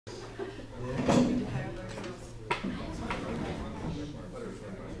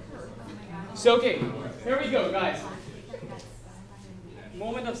So okay, here we go, guys.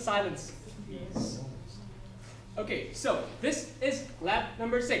 Moment of silence. Okay, so this is lab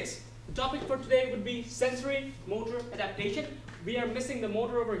number 6. The topic for today would be sensory motor adaptation. We are missing the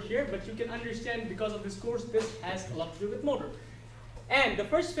motor over here, but you can understand because of this course, this has a lot to do with motor. And the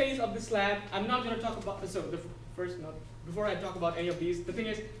first phase of this lab, I'm not going to talk about, so the first, before I talk about any of these, the thing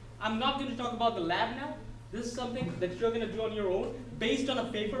is, I'm not going to talk about the lab now. This is something that you're going to do on your own based on a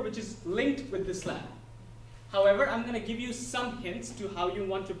paper which is linked with this lab. However, I'm going to give you some hints to how you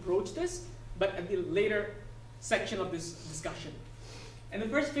want to approach this, but at the later section of this discussion. In the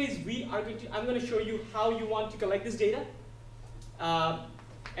first phase, I'm going to show you how you want to collect this data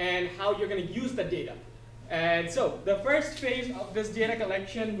and how you're going to use the data. And so the first phase of this data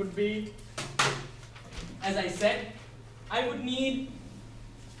collection would be, as I said, I'm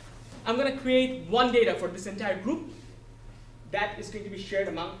going to create one data for this entire group that is going to be shared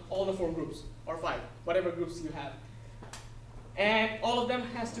among all the 4 groups, or 5, whatever groups you have. And all of them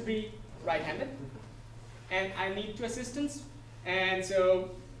has to be right-handed. And I need 2 assistants. And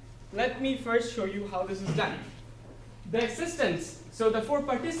so let me first show you how this is done. The assistants, so the 4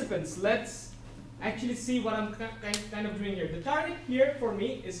 participants, let's actually see what I'm kind of doing here. The target here for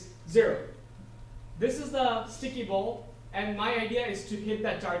me is 0. This is the sticky ball, and my idea is to hit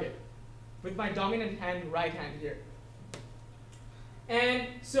that target with my dominant hand, right hand here. And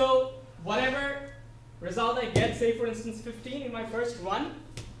so whatever result I get, say for instance 15 in my first run,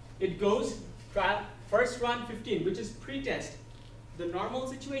 it goes first run 15, which is pre-test. The normal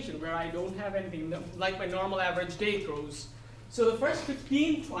situation where I don't have anything, like my normal average day throws. So the first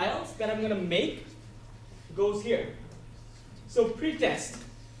 15 trials that I'm going to make goes here. So pre-test,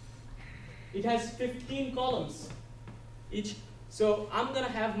 it has 15 columns each. So I'm going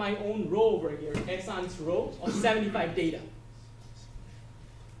to have my own row over here, Ehsan's row of 75 data.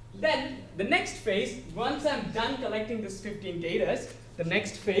 Then the next phase, once I'm done collecting this 15 data, the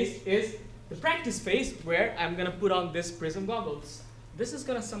next phase is the practice phase where I'm going to put on this prism goggles. This is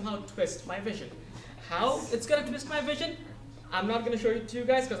going to somehow twist my vision. How it's going to twist my vision, I'm not going to show it to you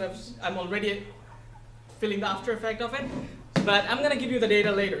guys because I'm already feeling the after effect of it. But I'm going to give you the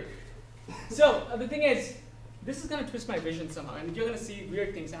data later. So the thing is, this is going to twist my vision somehow, and you're going to see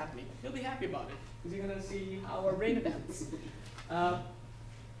weird things happening. You'll be happy about it because you're going to see how our brain adapts.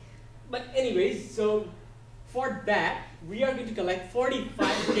 But anyways, so for that, we are going to collect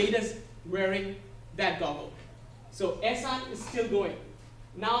 45 data wearing that goggle. So Ehsan is still going.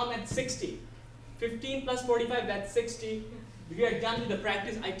 Now I'm at 60. 15 plus 45, that's 60. We are done with the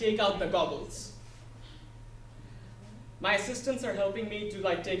practice. I take out the goggles. My assistants are helping me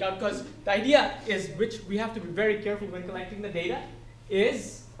to take out, because the idea is, which we have to be very careful when collecting the data,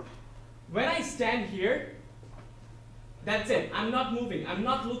 is when I stand here, that's it. I'm not moving. I'm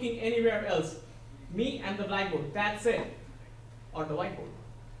not looking anywhere else. Me and the blackboard, that's it. Or the whiteboard,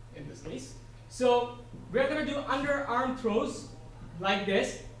 in this case. So we're going to do underarm throws like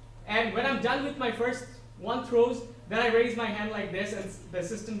this. And when I'm done with my first 1 throws, then I raise my hand like this, and the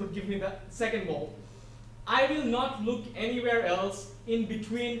assistant would give me the second ball. I will not look anywhere else in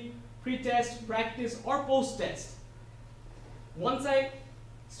between pre-test, practice, or post-test. Once I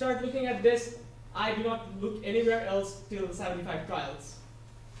start looking at this, I do not look anywhere else till the 75 trials.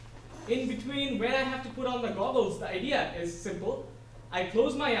 In between, when I have to put on the goggles, the idea is simple. I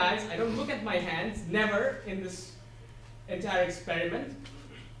close my eyes, I don't look at my hands, never in this entire experiment.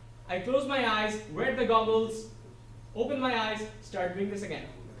 I close my eyes, wear the goggles, open my eyes, start doing this again.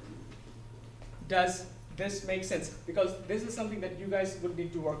 Does this make sense? Because this is something that you guys would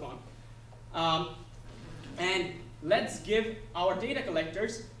need to work on. And let's give our data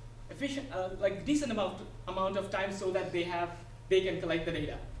collectors decent amount of time so that they can collect the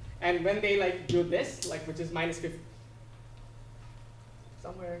data. And when they do this, which is minus 50,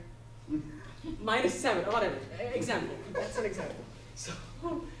 somewhere, minus 7 or whatever. Example. That's an example.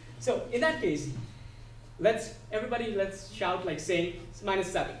 So in that case, let's shout saying it's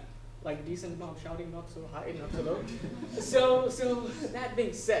minus 7. Decent amount of shouting, not so high, not so low. So that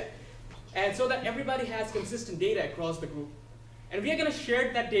being said, and so that everybody has consistent data across the group. And we are going to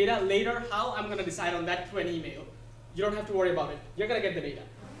share that data later. How I'm going to decide on that through an email. You don't have to worry about it. You're going to get the data.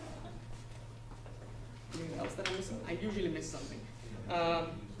 Anything else that I'm missing? I usually miss something.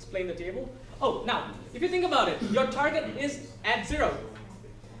 Explain the table. Oh, now, if you think about it, your target is at 0.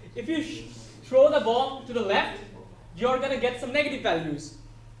 If you throw the ball to the left, you're going to get some negative values.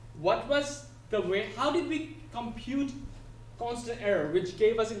 What was the way? How did we compute constant error, which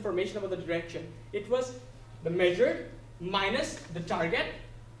gave us information about the direction? It was the measured minus the target.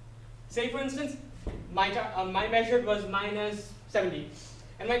 Say, for instance, my measured was minus 70.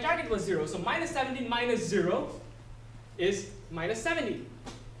 And my target was 0. So minus 17 minus 0 is minus 70.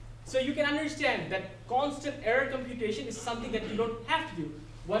 So you can understand that constant error computation is something that you don't have to do.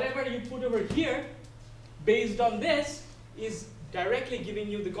 Whatever you put over here, based on this, is directly giving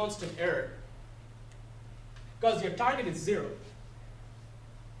you the constant error. Because your target is 0.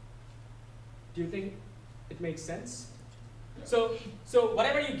 Do you think it makes sense? So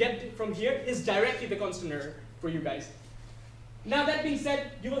whatever you get from here is directly the constant error for you guys. Now that being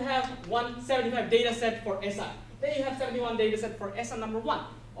said, you will have 175 data set for SI. Then you have 71 data set for SI number 1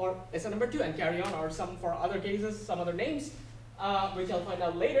 or SI number 2 and carry on, or some for other cases, some other names, which I'll find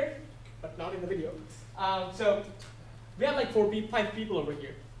out later, but not in the video. So we have like 5 people over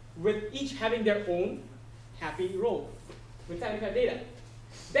here, with each having their own happy role with 75 data.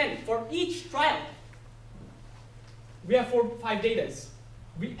 Then for each trial, we have 5 datas.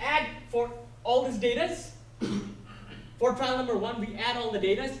 We add for all these datas. For trial number 1, we add all the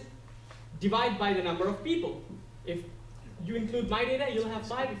datas, divide by the number of people. If you include my data, you'll have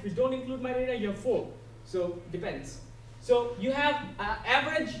 5. If you don't include my data, you have 4. So depends. So you have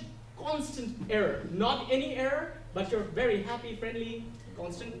average constant error, not any error, but your very happy, friendly,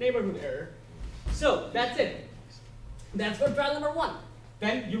 constant neighborhood error. So that's it. That's for trial number 1.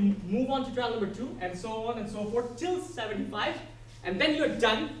 Then you move on to trial number 2, and so on and so forth till 75, and then you're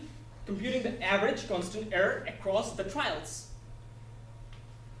done computing the average constant error across the trials.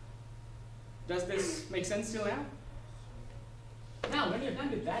 Does this make sense till now? Now, when you're done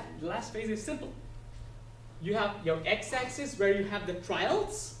with that, the last phase is simple. You have your x-axis where you have the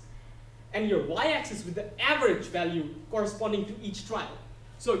trials, and your y-axis with the average value corresponding to each trial.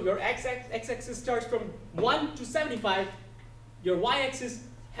 So your x-axis starts from 1 to 75, your y-axis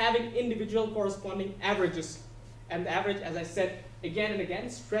having individual corresponding averages. And the average, as I said again and again,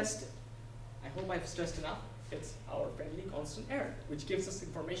 stressed, I hope I've stressed enough, it's our friendly constant error, which gives us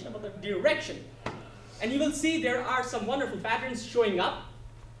information about the direction. And you will see there are some wonderful patterns showing up,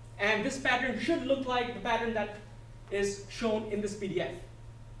 and this pattern should look like the pattern that is shown in this PDF.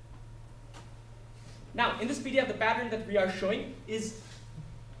 Now, in this PDF, the pattern that we are showing is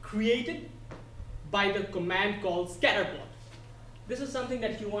created by the command called scatterplot. This is something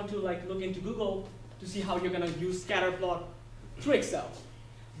that you want to look into Google to see how you're going to use scatterplot through Excel.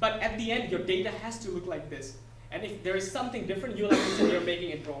 But at the end, your data has to look like this. And if there is something different, you'll have to say you're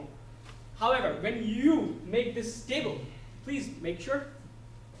making it wrong. However, when you make this table, please make sure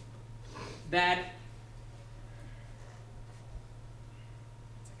that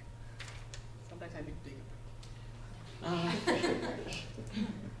sometimes I need to take a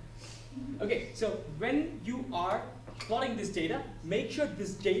break. Okay, so when you are plotting this data, make sure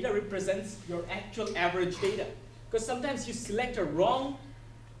this data represents your actual average data. Because sometimes you select a wrong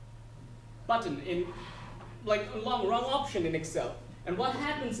button in, like a wrong option in Excel. And what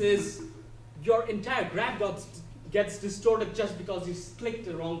happens is your entire graph gets distorted just because you clicked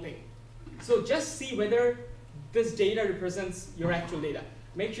the wrong thing. So just see whether this data represents your actual data.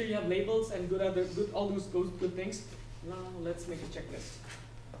 Make sure you have labels and all those good things. Now let's make a checklist.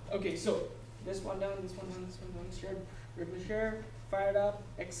 Okay, so this one down, this one down, this one down, share, fire it up,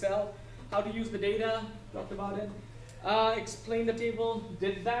 Excel. How to use the data, talked about it. Explain the table,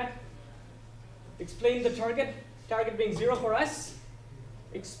 did that. Explain the target being 0 for us.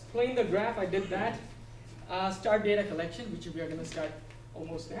 Explain the graph, I did that. Start data collection, which we are going to start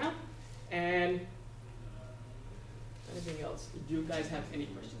almost now. And anything else? Do you guys have any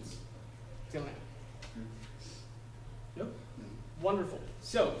questions till now? No? Wonderful.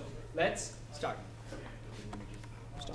 So let's start.